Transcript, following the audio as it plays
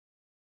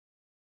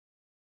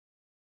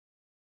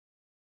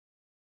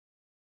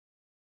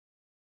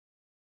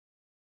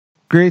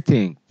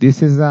Greeting,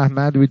 this is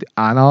Ahmed with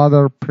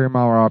another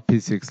Primavera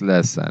P6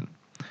 lesson.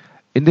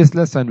 In this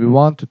lesson, we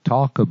want to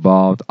talk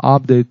about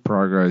Update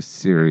Progress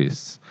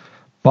Series,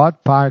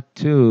 but part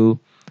 2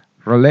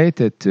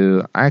 related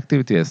to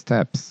activity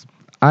steps.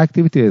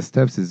 Activity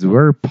steps is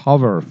very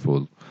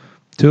powerful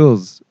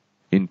tools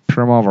in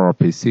Primavera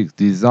P6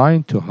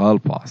 designed to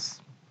help us.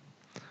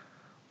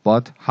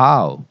 But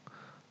how?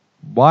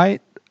 By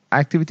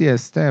activity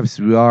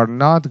steps, we are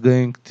not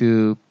going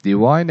to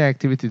divide the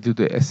activity to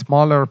the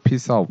smaller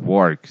piece of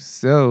work,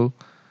 so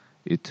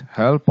it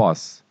helps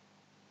us.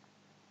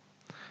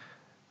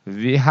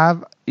 We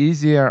have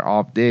easier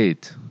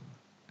update,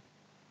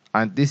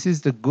 and this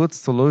is the good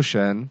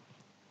solution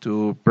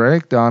to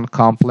break down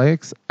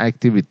complex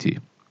activity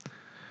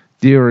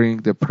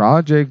during the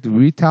project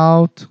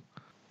without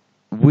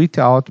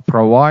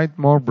provide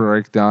more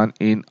breakdown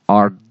in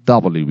our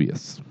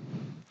WBS.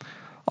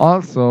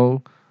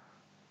 Also,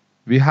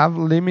 we have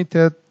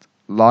limited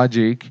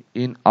logic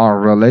in our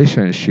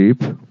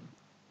relationship,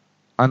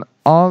 and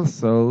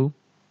also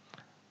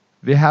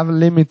we have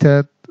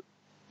limited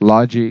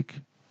logic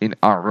in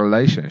our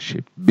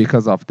relationship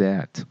because of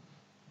that.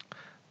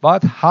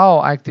 But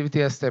how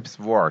activity steps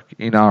work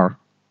in our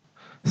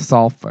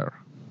software?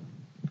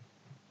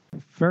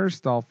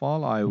 First of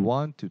all, I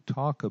want to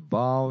talk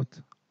about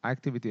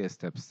activity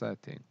step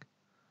setting.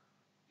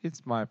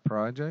 It's my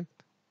project.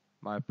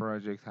 My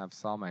project have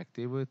some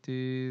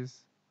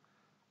activities.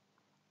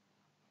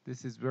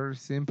 This is very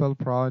simple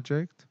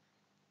project.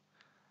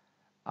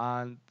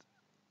 And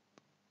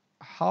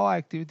how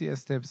activity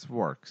steps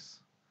works?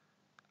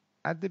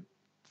 At the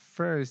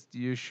first,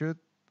 you should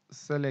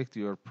select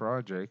your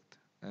project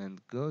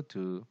and go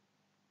to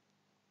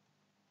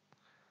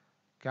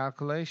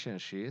calculation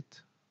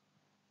sheet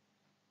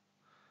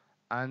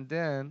and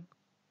then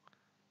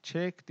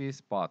check this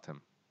button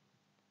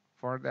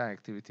for the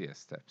activity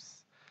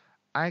steps.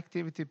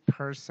 Activity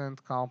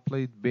percent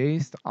complete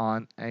based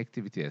on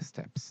activity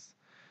steps.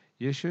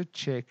 You should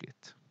check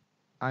it.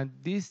 And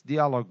this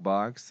dialog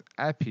box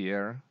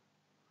appear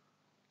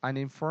and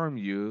inform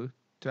you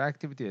to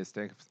activity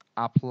steps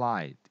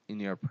applied in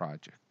your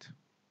project.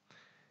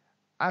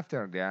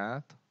 After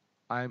that,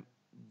 I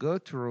go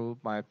through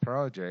my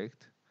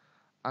project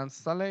and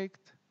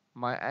select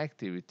my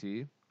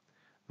activity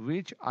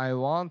which I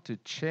want to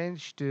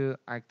change to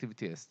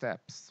activity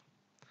steps.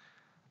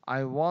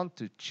 I want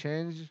to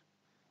change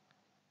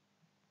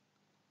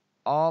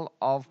all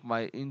of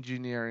my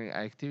engineering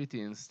activity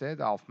instead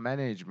of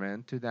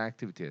management to the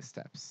activity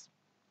steps.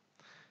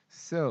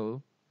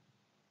 So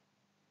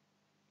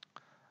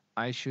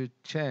I should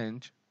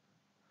change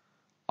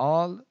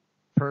all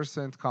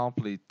percent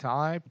complete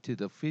type to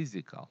the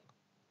physical.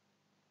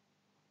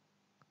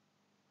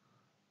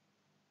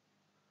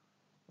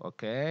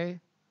 Okay.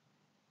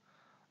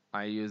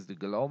 I use the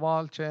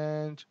global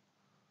change.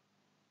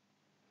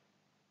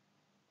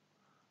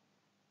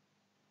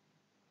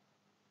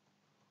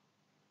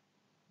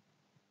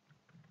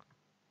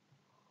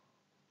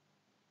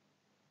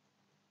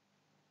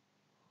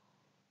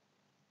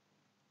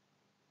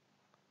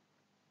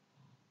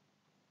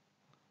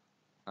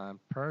 And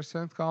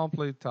percent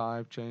complete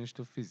type change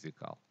to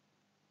physical.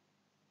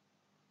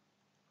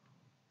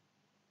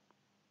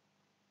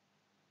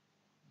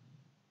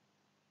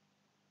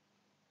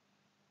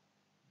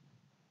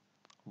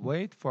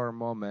 Wait for a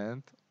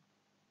moment.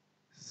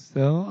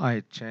 So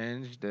I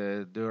change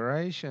the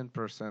duration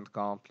percent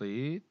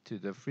complete to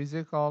the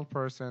physical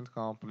percent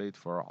complete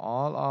for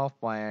all of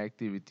my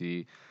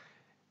activity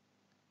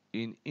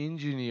in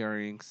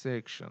engineering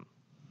section.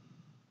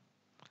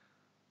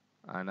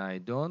 And I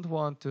don't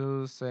want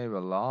to save a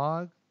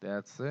log.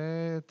 That's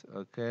it.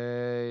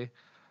 Okay.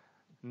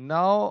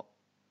 Now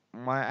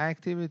my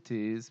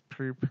activity is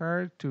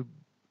prepared to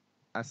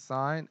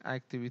assign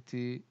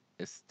activity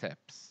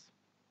steps.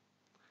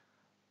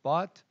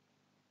 But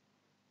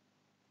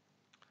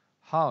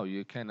how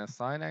you can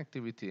assign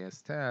activity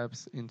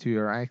steps into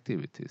your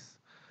activities?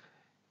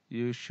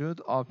 You should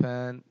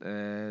open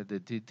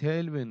the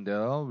detail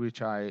window,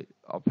 which I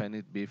opened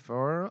it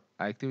before,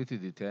 activity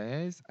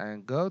details,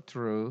 and go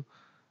through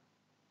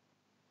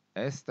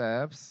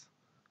steps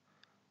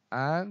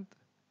and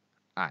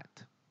add.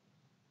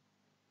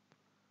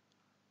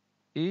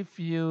 If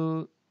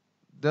you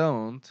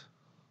don't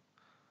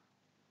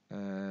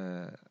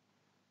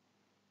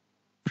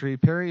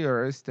prepare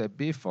your step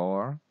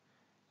before,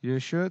 you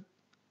should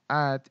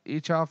add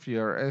each of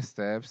your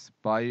steps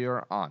by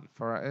your own.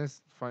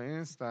 For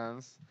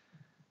instance,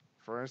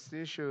 first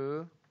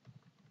issue,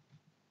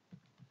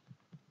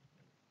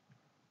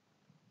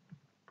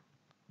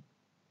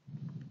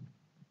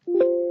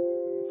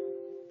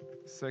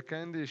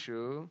 second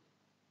issue,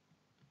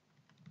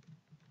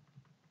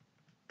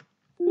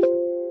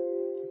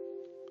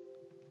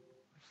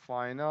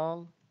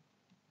 final,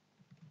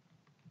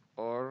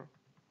 or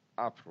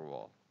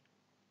approval.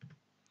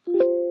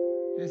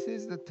 This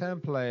is the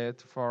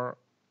template for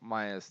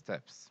my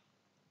steps.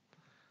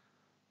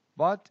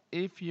 But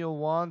if you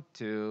want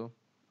to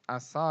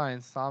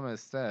assign some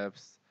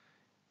steps,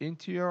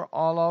 into your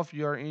all of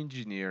your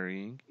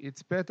engineering,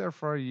 it's better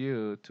for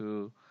you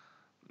to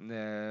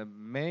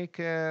make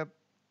a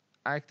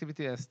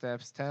activity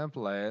steps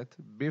template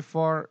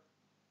before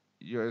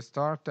you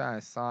start to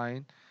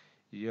assign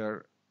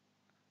your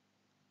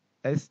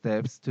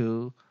steps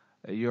to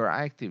your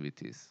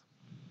activities.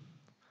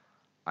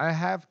 I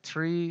have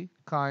three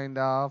kind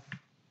of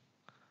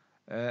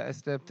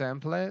step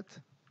template.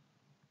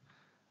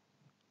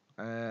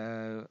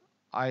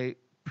 I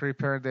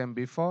prepare them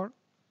before.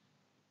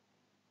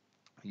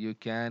 You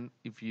can,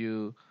 if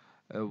you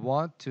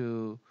want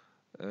to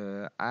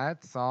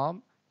add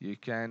some, you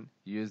can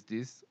use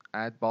this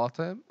add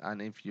button,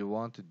 and if you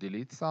want to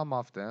delete some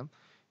of them,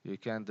 you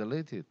can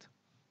delete it.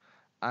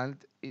 And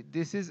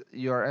this is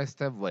your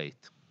step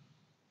weight.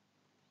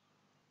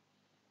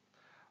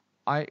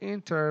 I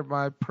enter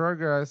my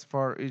progress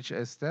for each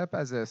step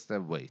as a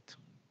step weight.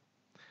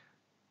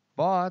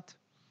 But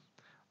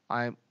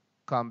I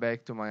come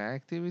back to my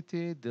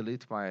activity,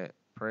 delete my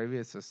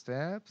previous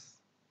steps,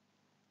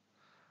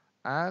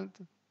 and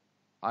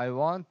I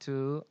want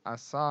to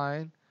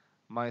assign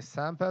my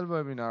sample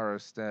webinar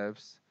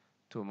steps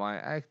to my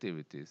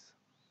activities.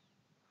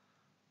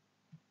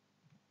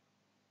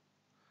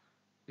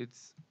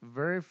 It's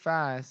very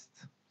fast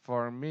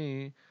for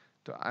me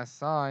to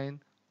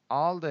assign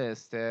all the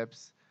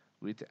steps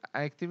with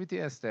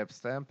activity steps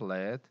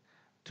template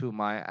to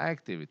my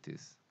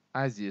activities.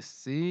 As you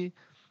see,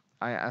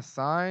 I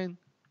assign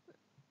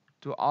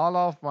to all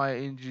of my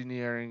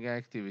engineering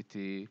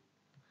activity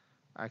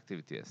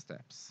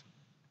steps.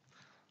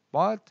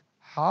 But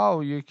how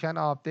you can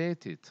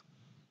update it?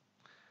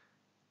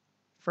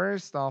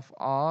 First of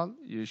all,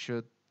 you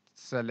should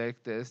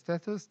select the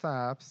status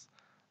tabs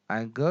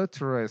and go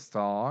to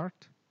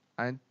restart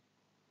and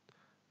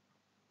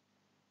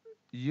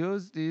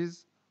use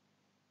this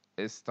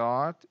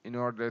start in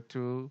order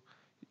to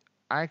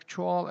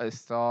actual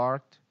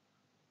start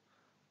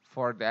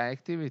for the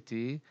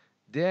activity.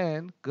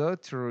 Then go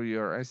through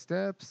your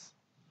steps,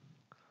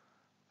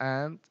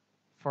 and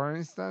for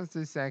instance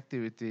this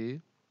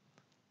activity,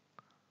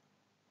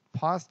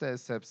 pause the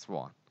steps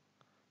 1.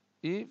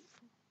 If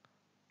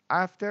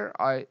after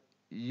I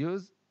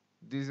use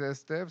these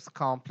steps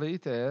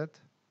completed,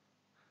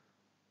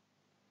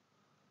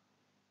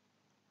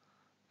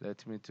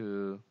 let me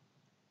to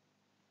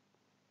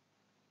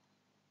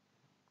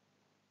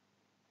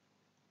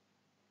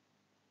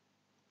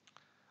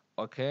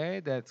okay,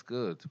 that's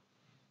good.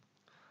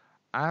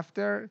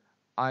 After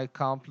I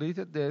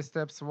completed the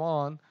steps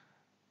 1,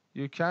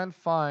 you can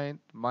find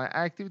my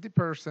activity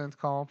percent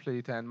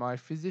complete and my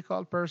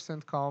physical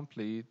percent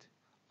complete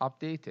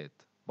updated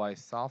by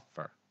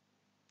software.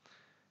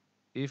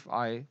 If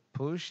I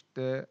push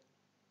the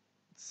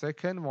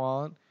second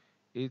one,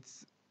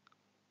 it's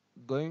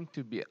going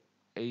to be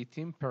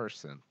 18%,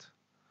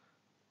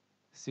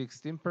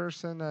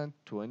 16% and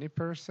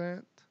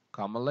 20%.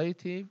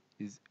 Cumulative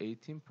is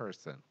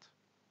 18%.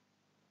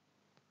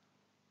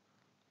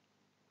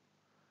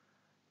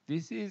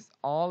 This is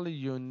all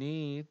you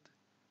need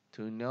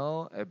to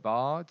know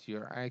about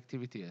your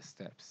activity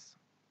steps.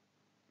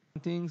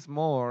 Things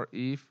more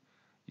if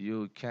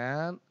you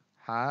can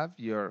have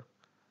your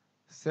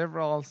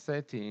several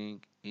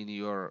settings in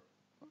your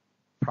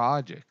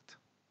project.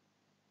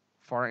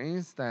 For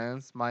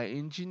instance, my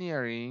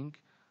engineering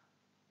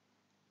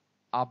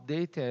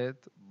updated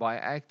by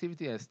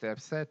activity step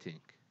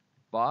setting,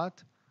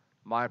 but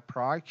my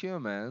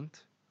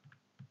procurement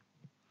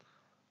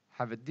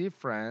have a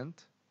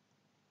different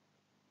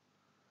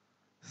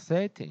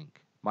setting.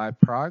 My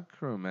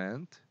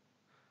procurement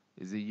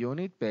is a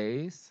unit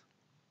base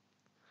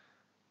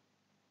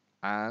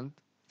and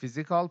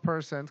physical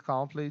percent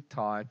complete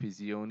type is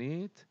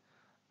unit,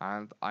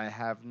 and I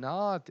have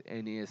not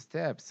any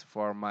steps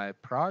for my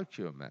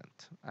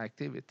procurement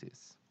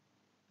activities.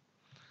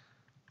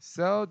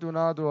 So do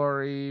not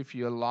worry, if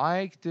you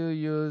like to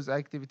use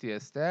activity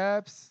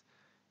steps,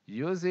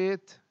 use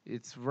it.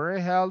 It's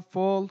very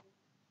helpful.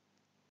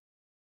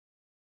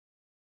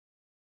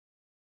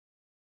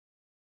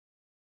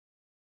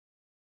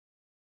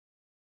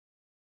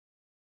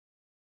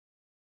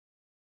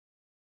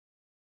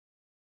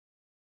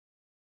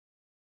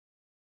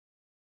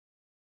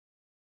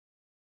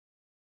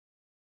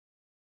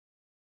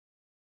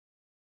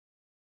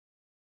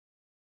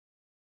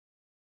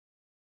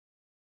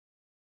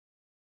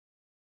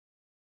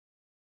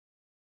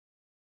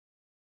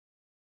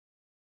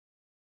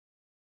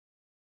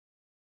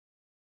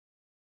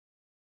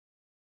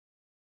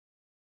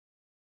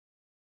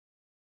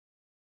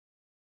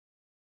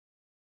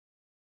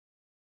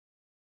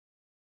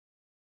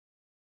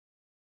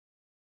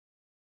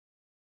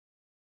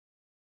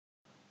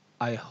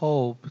 I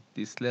hope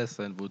this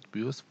lesson would be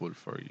useful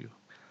for you.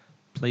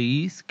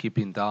 Please keep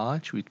in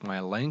touch with my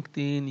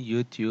LinkedIn,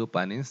 YouTube,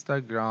 and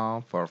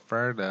Instagram for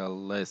further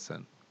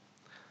lessons.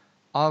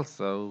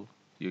 Also,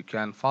 you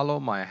can follow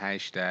my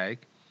hashtag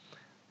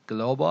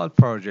Global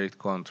Project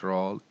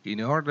Control in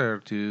order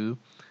to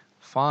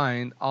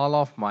find all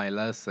of my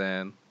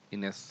lessons in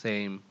the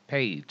same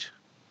page.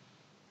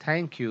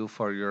 Thank you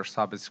for your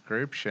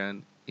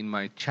subscription in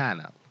my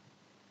channel.